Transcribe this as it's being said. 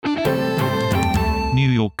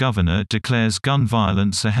York governor declares gun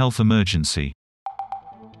violence a health emergency.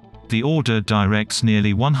 The order directs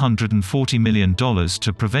nearly $140 million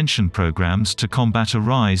to prevention programs to combat a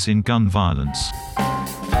rise in gun violence.